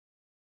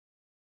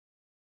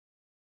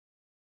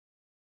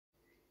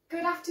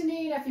Good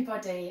afternoon,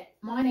 everybody.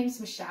 My name's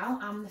Michelle.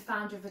 I'm the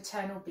founder of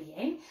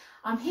EternalBeing.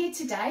 I'm here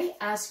today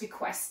as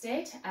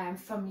requested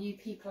from you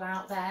people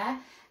out there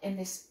in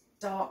this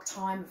dark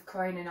time of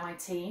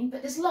Corona-19.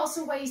 But there's lots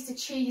of ways to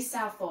cheer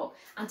yourself up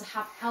and to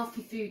have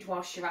healthy food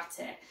whilst you're at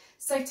it.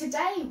 So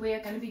today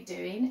we're going to be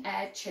doing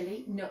a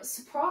chili nut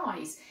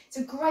surprise. It's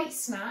a great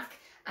snack.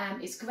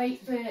 It's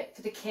great for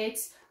the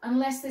kids,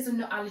 unless there's a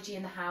nut allergy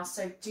in the house,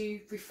 so do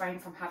refrain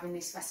from having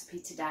this recipe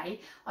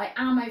today. I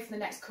am, over the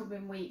next couple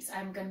of weeks,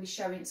 I'm going to be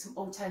showing some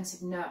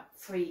alternative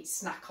nut-free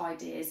snack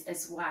ideas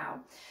as well.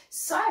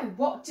 So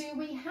what do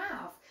we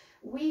have?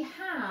 We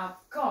have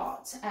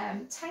got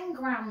 10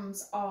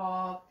 grams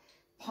of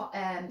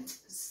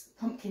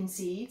pumpkin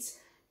seeds,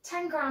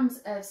 10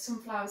 grams of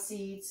sunflower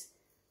seeds,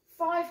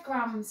 5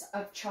 grams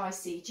of chia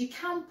seeds. You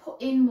can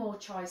put in more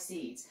chia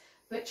seeds,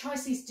 but chia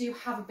seeds do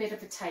have a bit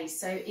of a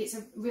taste, so it's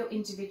a real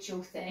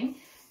individual thing.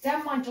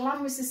 Then my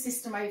glamorous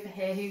assistant over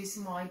here, who's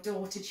my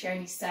daughter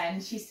Chioni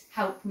Sen, she's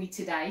helped me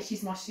today.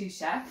 She's my sous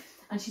chef,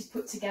 and she's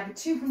put together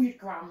 200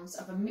 grams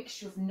of a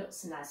mixture of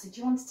nuts in there. So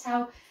do you want to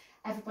tell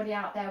everybody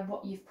out there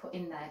what you've put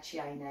in there,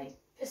 Chioni?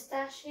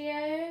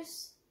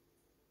 Pistachios,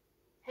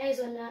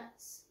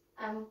 hazelnuts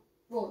and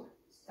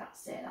walnuts.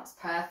 That's it, that's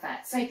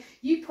perfect. So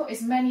you put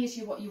as many as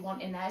what you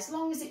want in there, as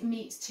long as it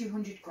meets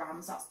 200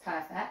 grams, that's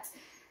perfect.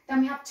 Then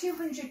we have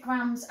 200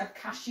 grams of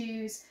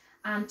cashews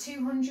and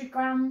 200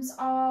 grams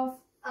of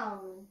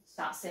almonds.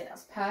 That's it,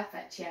 that's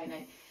perfect,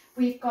 Chioni.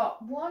 We've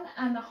got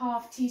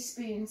 1.5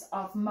 teaspoons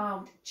of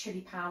mild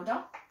chili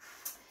powder.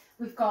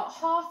 We've got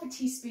half a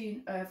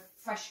teaspoon of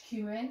fresh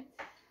cumin.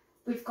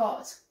 We've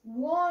got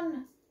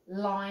 1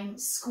 lime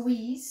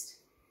squeezed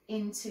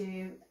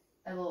into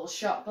a little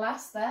shot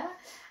glass there.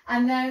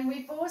 And then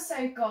we've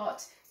also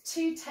got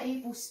 2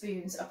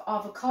 tablespoons of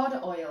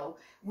avocado oil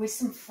with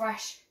some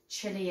fresh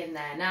chili in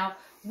there. Now,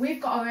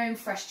 we've got our own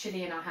fresh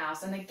chili in our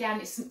house, and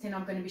again, it's something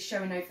I'm going to be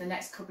showing over the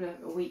next couple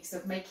of weeks,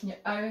 of making your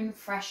own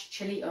fresh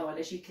chili oil,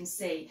 as you can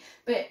see.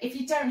 But if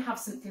you don't have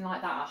something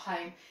like that at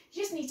home,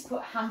 you just need to put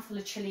a handful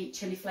of chili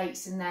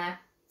flakes in there.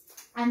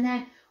 And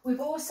then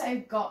we've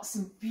also got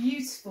some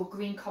beautiful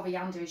green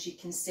coriander, as you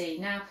can see.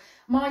 Now,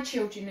 my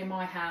children in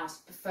my house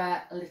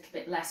prefer a little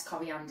bit less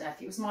coriander.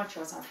 If it was my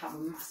choice, I'd have a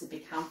massive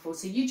big handful.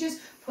 So you just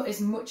put as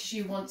much as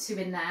you want to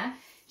in there.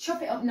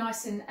 Chop it up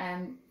nice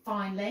and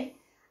finely,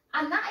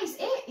 and that is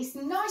it. It's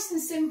nice and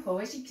simple,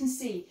 as you can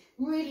see,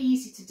 really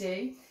easy to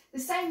do. The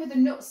same with the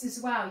nuts as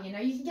well. You know,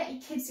 you can get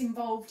your kids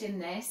involved in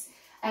this.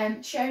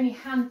 Chioni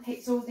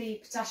handpicked all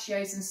the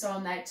pistachios and so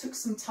on there. It took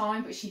some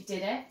time, but she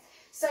did it.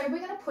 So we're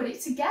going to put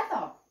it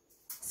together.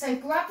 So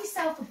grab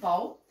yourself a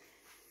bowl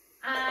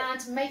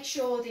and make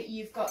sure that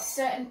you've got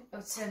certain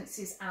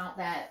utensils out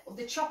there.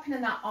 The chopping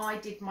and that I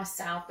did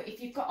myself, but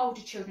if you've got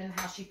older children in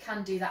the house, you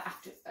can do that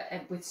after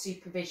with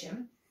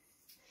supervision.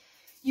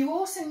 You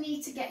also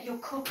need to get your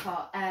cooker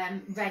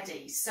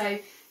ready. So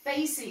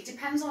basically, it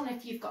depends on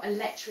if you've got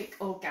electric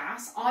or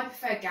gas. I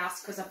prefer gas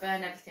because I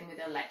burn everything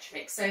with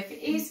electric. So if it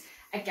is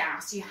a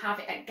gas, you have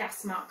it at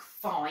gas mark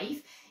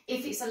 5.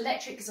 If it's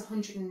electric, it's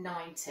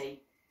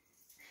 190.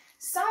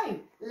 So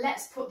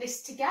let's put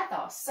this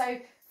together. So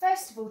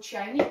first of all,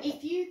 Chioni,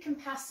 if you can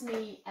pass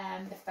me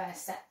the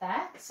first set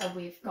there. So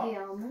we've got the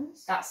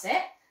almonds. That's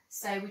it.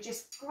 So we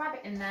just grab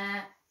it in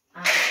there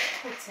and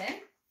put in.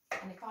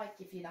 And if I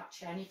give you that,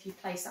 Chioni, if you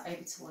place that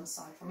over to one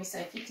side for me, so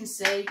if you can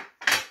see.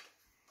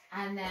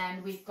 And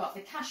then we've got the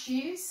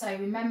cashews. So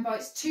remember,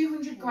 it's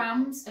 200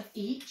 grams of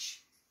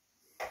each.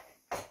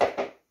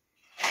 There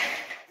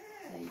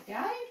you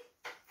go.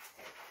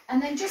 And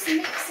then just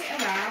mix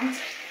it around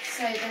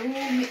so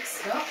they're all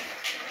mixed up.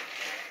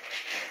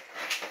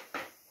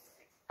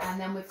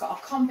 And then we've got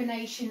a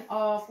combination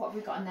of, what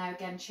we've got in there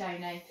again,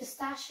 Chioni?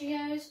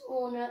 Pistachios,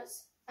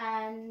 walnuts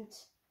and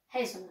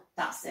hazelnuts.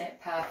 That's it,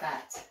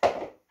 perfect.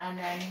 And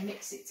then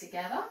mix it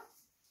together.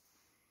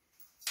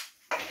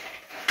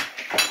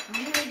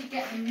 Really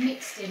get them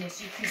mixed in, as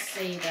you can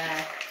see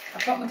there.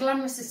 I've got my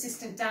glamorous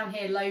assistant down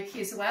here, Loki,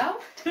 as well.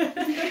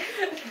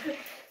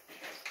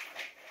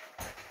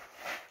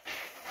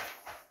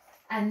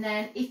 And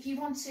then if you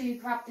want to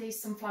grab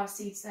these sunflower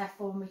seeds there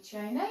for me,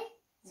 Chioni,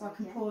 so I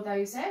can pour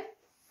those in.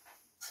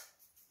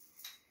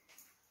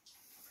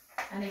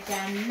 And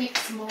again,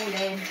 mix them all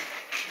in.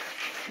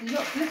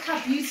 Look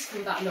how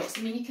beautiful that looks.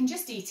 I mean, you can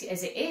just eat it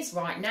as it is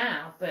right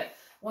now, but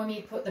when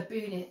you put the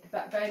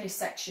bonus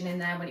section in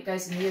there, when it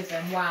goes in the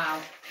oven, wow,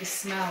 the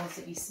smells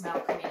that you smell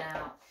coming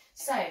out.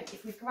 So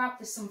if we grab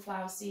the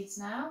sunflower seeds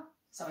now,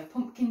 sorry,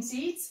 pumpkin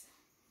seeds,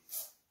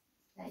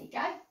 there you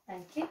go.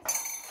 Thank you.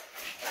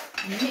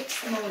 And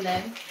mix them all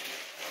in.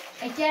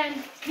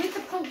 Again, with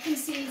the pumpkin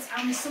seeds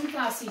and the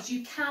sunflower seeds,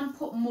 you can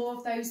put more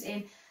of those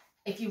in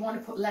if you want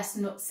to put less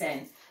nuts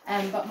in.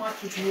 But my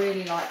kids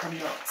really like the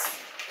nuts.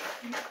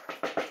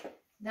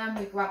 Then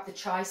we grab the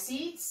chia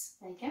seeds.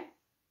 There you go.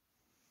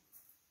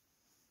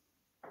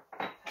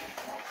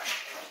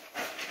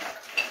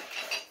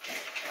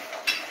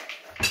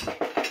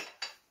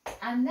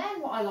 And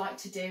then what I like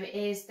to do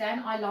is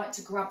then I like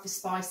to grab the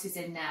spices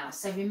in now.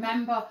 So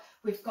remember,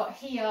 we've got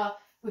here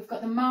We've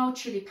got the mild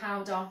chili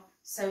powder,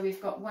 so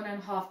we've got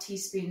 1.5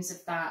 teaspoons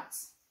of that.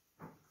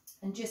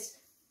 And just,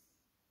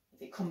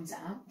 if it comes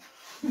out,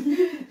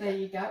 there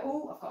you go.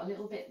 Oh, I've got a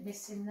little bit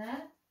missing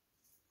there.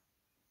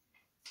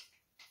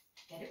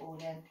 Get it all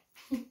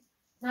in.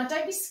 Now,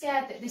 don't be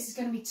scared that this is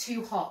going to be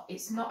too hot.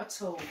 It's not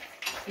at all.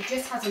 It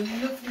just has a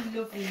lovely,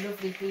 lovely,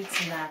 lovely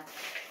heat in there.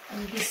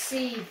 And you can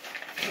see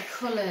the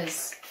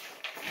colours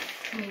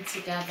coming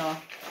together.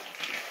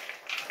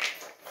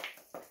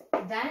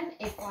 Then,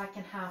 if I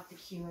can have the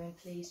cumin,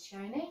 please,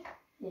 Shoni.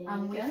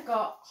 And we've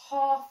got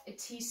 1/2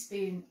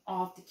 teaspoon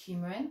of the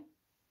cumin.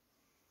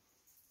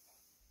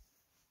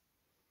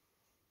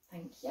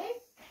 Thank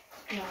you.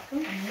 You're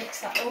welcome. And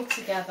mix that all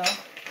together.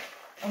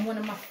 And one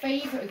of my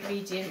favourite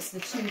ingredients, the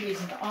 2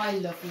 ingredients that I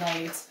love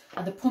loads,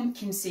 are the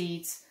pumpkin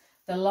seeds,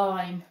 the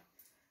lime,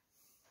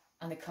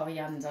 and the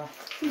coriander.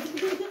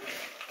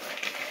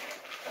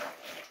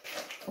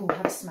 Oh,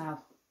 have a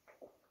smell.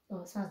 Oh,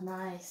 it smells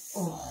nice.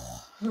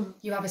 Oh,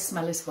 you have a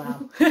smell as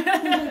well.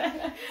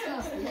 It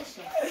smells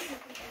delicious.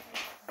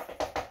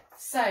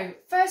 So,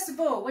 first of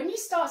all, when you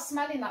start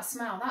smelling that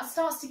smell, that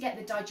starts to get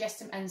the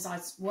digestive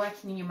enzymes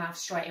working in your mouth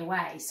straight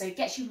away. So it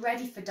gets you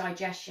ready for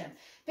digestion.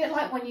 A bit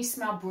like when you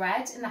smell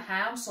bread in the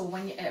house or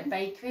when you're at a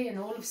bakery and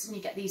all of a sudden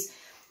you get these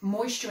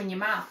moisture in your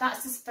mouth.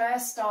 That's the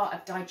first start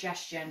of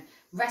digestion.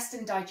 Rest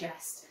and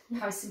digest.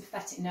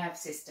 Parasympathetic nervous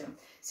system.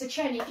 So,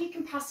 Choni, if you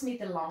can pass me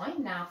the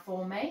lime now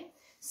for me.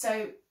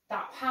 So,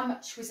 how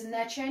much was in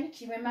there, Choni?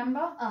 Can you remember?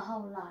 A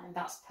whole lime.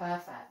 That's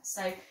perfect.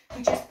 So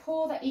we just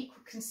pour the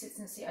equal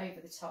consistency over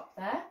the top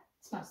there.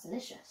 It smells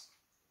delicious.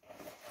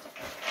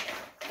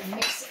 And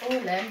mix it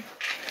all in.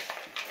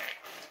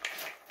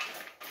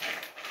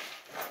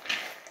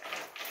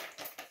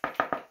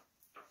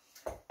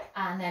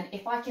 And then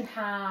if I can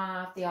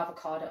have the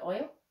avocado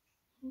oil.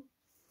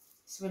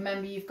 So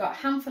remember, you've got a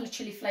handful of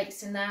chili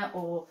flakes in there,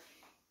 or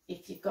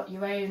if you've got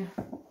your own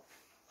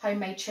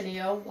homemade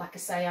chili oil, like I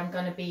say, I'm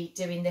going to be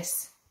doing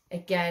this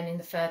again in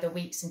the further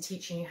weeks and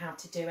teaching you how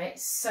to do it.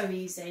 It's so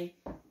easy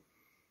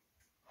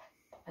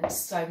and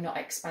so not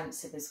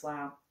expensive as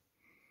well.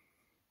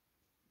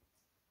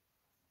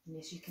 And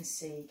as you can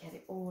see, get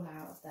it all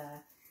out of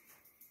there.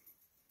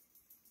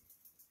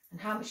 And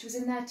how much was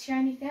in there,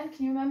 Tioni, again?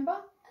 Can you remember?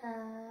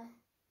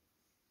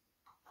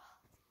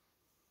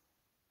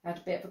 Had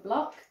a bit of a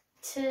block.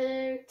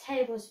 2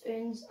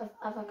 tablespoons of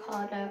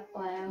avocado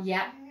oil.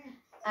 Yeah.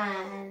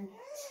 And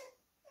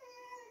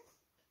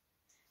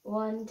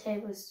 1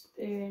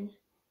 tablespoon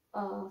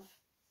of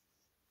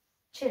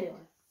chili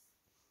oil.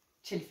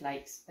 Chili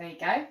flakes, there you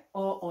go,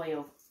 or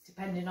oil,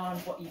 depending on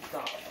what you've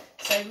got.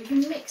 So we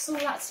can mix all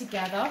that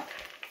together.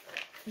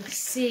 You can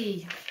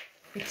see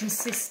the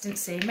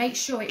consistency. Make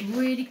sure it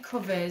really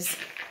covers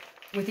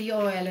with the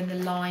oil and the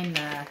lime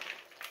there,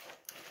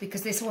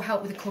 because this will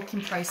help with the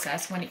cooking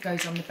process when it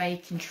goes on the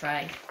baking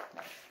tray.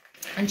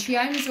 And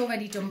Chioni's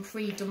already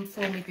pre-done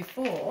for me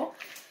before.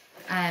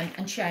 And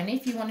Chioni,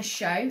 if you want to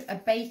show a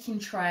baking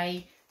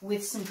tray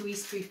with some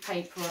greaseproof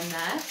paper on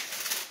there.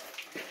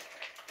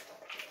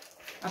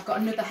 I've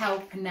got another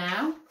helper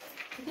now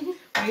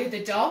with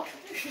the dog.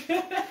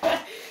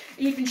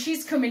 Even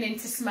she's coming in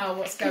to smell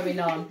what's going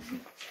on.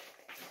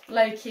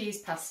 Low-key's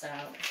passed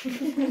out.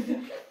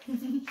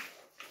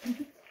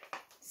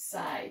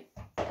 So,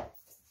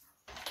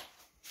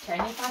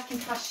 Chioni, if I can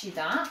pass you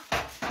that.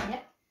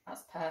 Yep.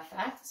 That's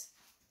perfect.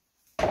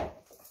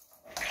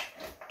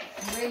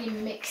 Really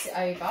mix it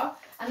over.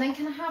 And then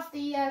can I have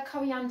the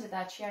coriander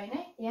there,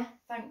 Chioni? Yeah.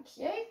 Thank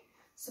you.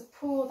 So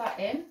pour that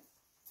in.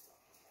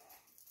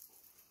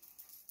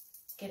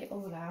 Get it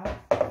all out.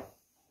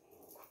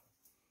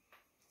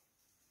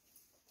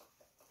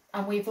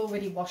 And we've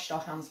already washed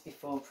our hands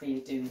before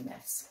doing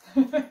this.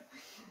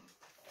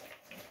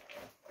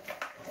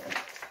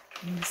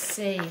 You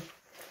see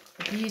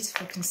the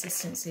beautiful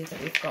consistency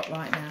that we've got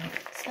right now.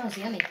 It smells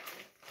yummy.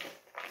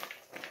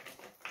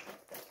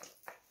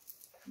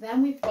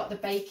 Then we've got the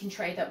baking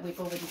tray that we've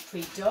already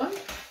pre-done.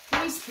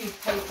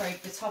 Greaseproof paper over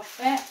the top of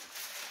it.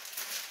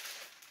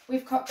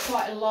 We've got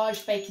quite a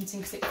large baking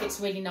tin because it fits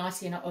really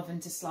nicely in our oven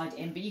to slide it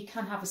in, but you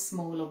can have a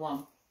smaller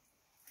one.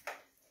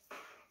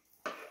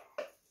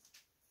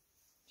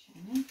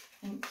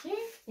 Thank you.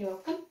 You're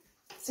welcome.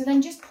 So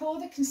then just pour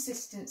the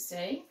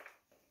consistency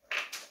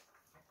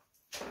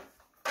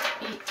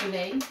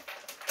equally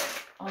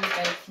on the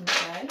baking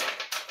tray.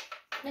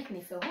 Making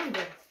me feel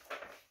hungry.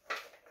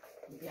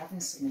 We'll be having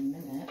some in a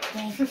minute.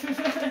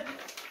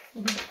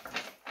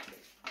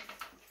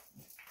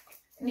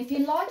 And if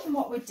you're liking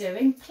what we're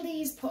doing,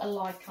 please put a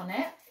like on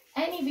it.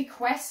 Any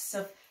requests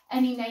of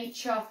any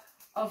nature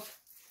of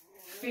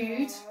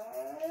food,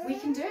 we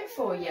can do it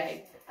for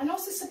you. And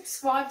also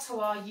subscribe to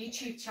our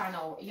YouTube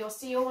channel. You'll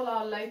see all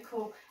our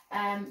local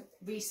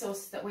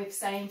resources that we're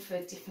saying for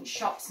different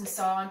shops and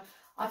so on.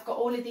 I've got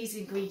all of these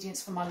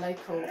ingredients from our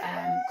local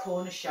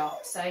corner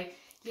shop. So,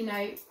 you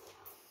know,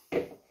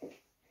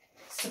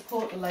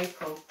 support the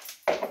local.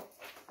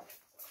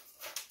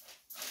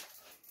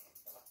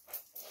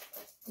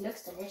 It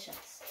looks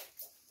delicious.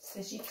 So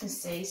as you can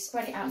see,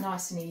 spread it out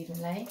nice and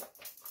evenly.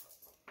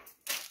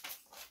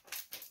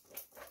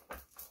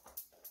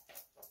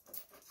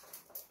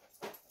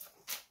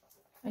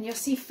 And you'll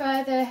see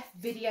further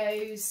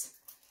videos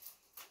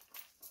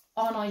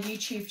on our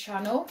YouTube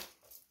channel.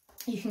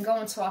 You can go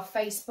onto our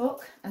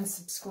Facebook and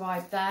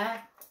subscribe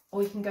there,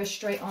 or you can go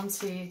straight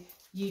onto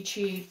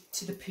YouTube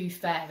to the Pooh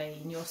Fairy,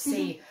 and you'll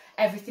see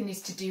everything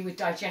is to do with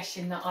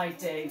digestion that I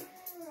do.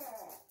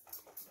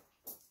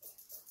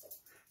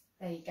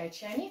 There you go,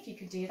 Chioni, if you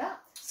could do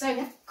that. So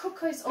the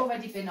cooker's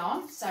already been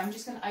on, so I'm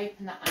just going to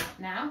open that out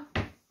now.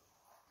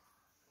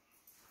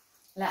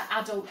 Let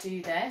Adult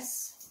do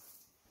this.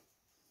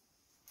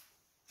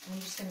 I'm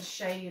just going to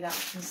show you that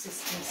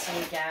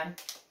consistency again.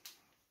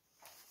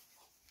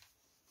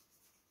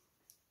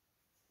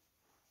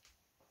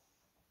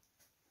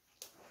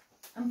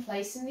 And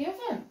place in the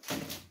oven.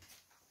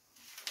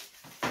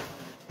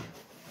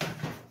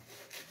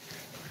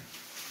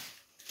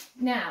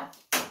 Now,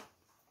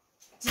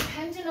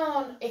 depending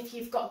on if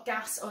you've got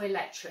gas or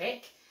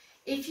electric,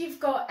 if you've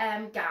got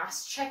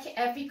gas, check it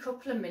every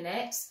couple of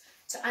minutes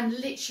and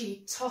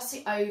literally toss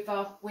it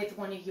over with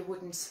one of your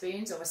wooden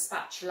spoons or a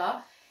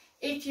spatula.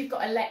 If you've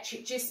got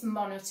electric, just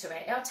monitor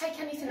it. It'll take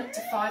anything up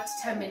to 5 to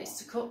 10 minutes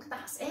to cook.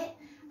 That's it.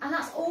 And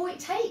that's all it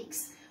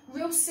takes.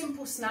 Real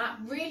simple snack,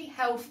 really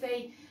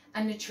healthy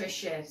and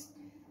nutritious.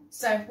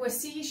 So we'll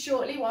see you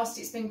shortly whilst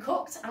it's been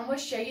cooked, and we'll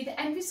show you the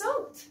end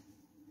result.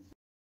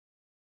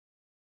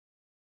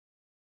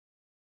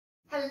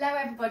 Hello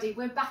everybody,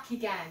 we're back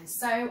again.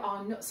 So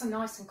our nuts are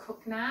nice and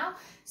cooked now.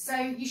 So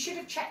you should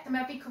have checked them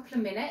every couple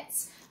of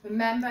minutes.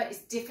 Remember, it's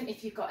different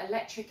if you've got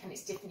electric and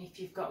it's different if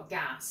you've got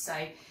gas. So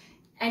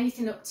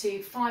anything up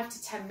to 5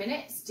 to 10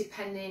 minutes,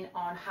 depending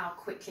on how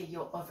quickly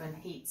your oven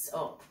heats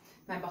up.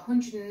 Remember,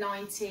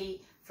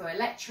 190 for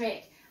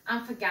electric,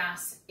 and for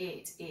gas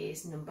it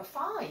is number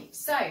 5.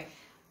 So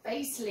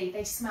basically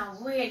they smell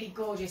really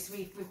gorgeous.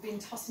 We've been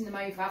tossing them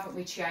over, haven't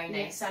we,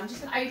 Chioni? Yeah. So I'm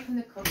just going to open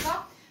the cooker.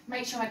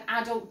 Make sure an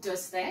adult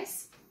does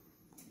this.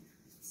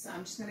 So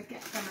I'm just going to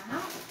get them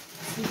out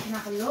so you can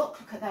have a look.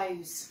 Look at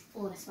those.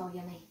 Oh, they smell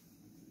yummy.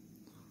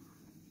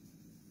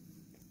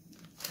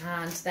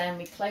 And then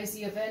we close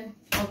the oven,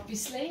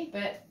 obviously,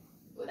 but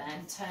we'll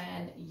then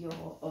turn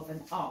your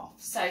oven off.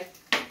 So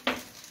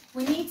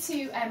we need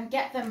to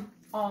get them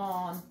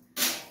on.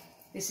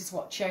 This is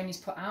what Chioni's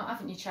put out,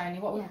 haven't you,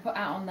 Chioni? What we put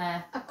out on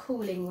there? A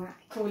cooling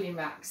rack. Cooling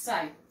rack.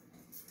 So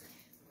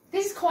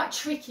this is quite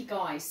tricky,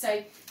 guys.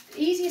 So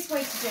the easiest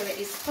way to do it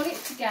is put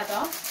it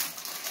together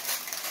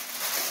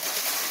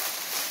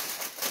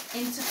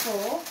into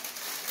 4.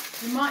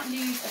 You might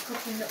lose a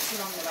couple of nuts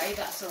along the way,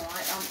 that's all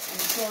right. I'm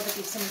sure there'll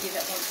be somebody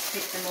that wants to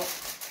pick them up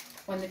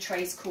when the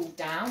tray's cooled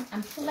down,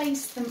 and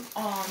place them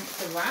on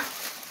the rack.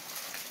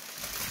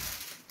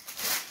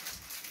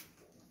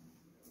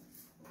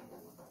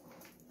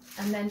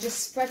 And then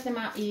just spread them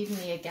out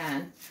evenly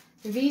again.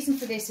 The reason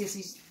for this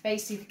is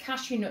basically the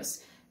cashew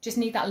nuts just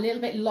need that a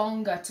little bit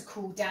longer to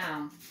cool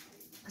down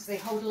because they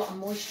hold a lot of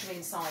moisture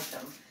inside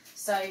them.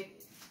 So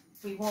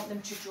we want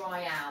them to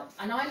dry out.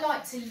 And I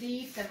like to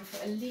leave them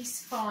for at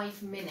least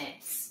 5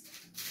 minutes.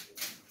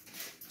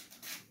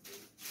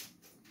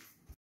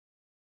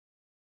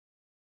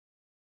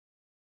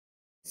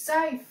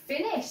 So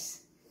finished.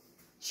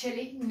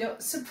 Chili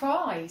nut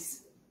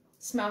surprise.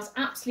 Smells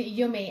absolutely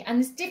yummy, and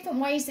there's different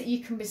ways that you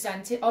can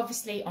present it,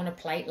 obviously on a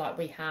plate like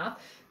we have,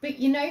 but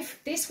you know,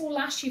 this will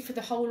last you for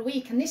the whole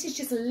week, and this is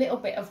just a little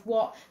bit of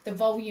what the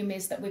volume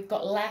is that we've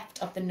got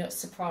left of the nut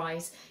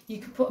surprise. You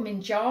can put them in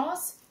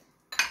jars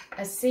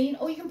as seen,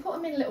 or you can put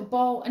them in a little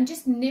bowl and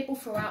just nibble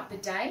throughout the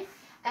day.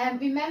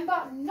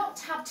 Remember not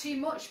to have too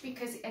much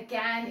because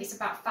again it's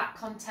about fat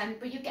content,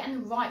 but you're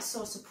getting the right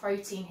source of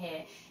protein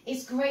here.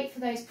 It's great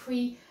for those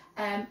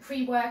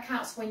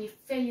pre-workouts when you're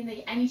feeling that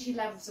your energy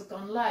levels have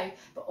gone low,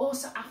 but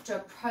also after a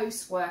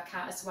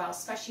post-workout as well,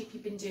 especially if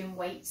you've been doing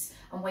weights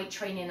and weight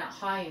training at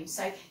home.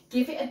 So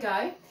give it a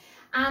go,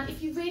 and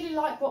if you really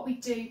like what we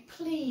do,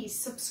 please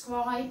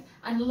subscribe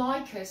and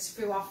like us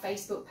through our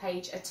Facebook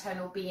page,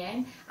 Eternal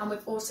Being, and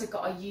we've also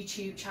got a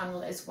YouTube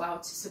channel as well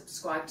to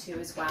subscribe to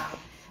as well.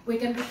 We're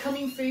going to be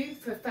coming through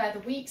for further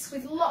weeks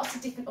with lots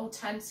of different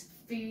alternative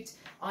food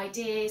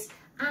ideas,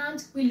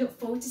 and we look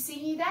forward to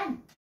seeing you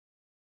then.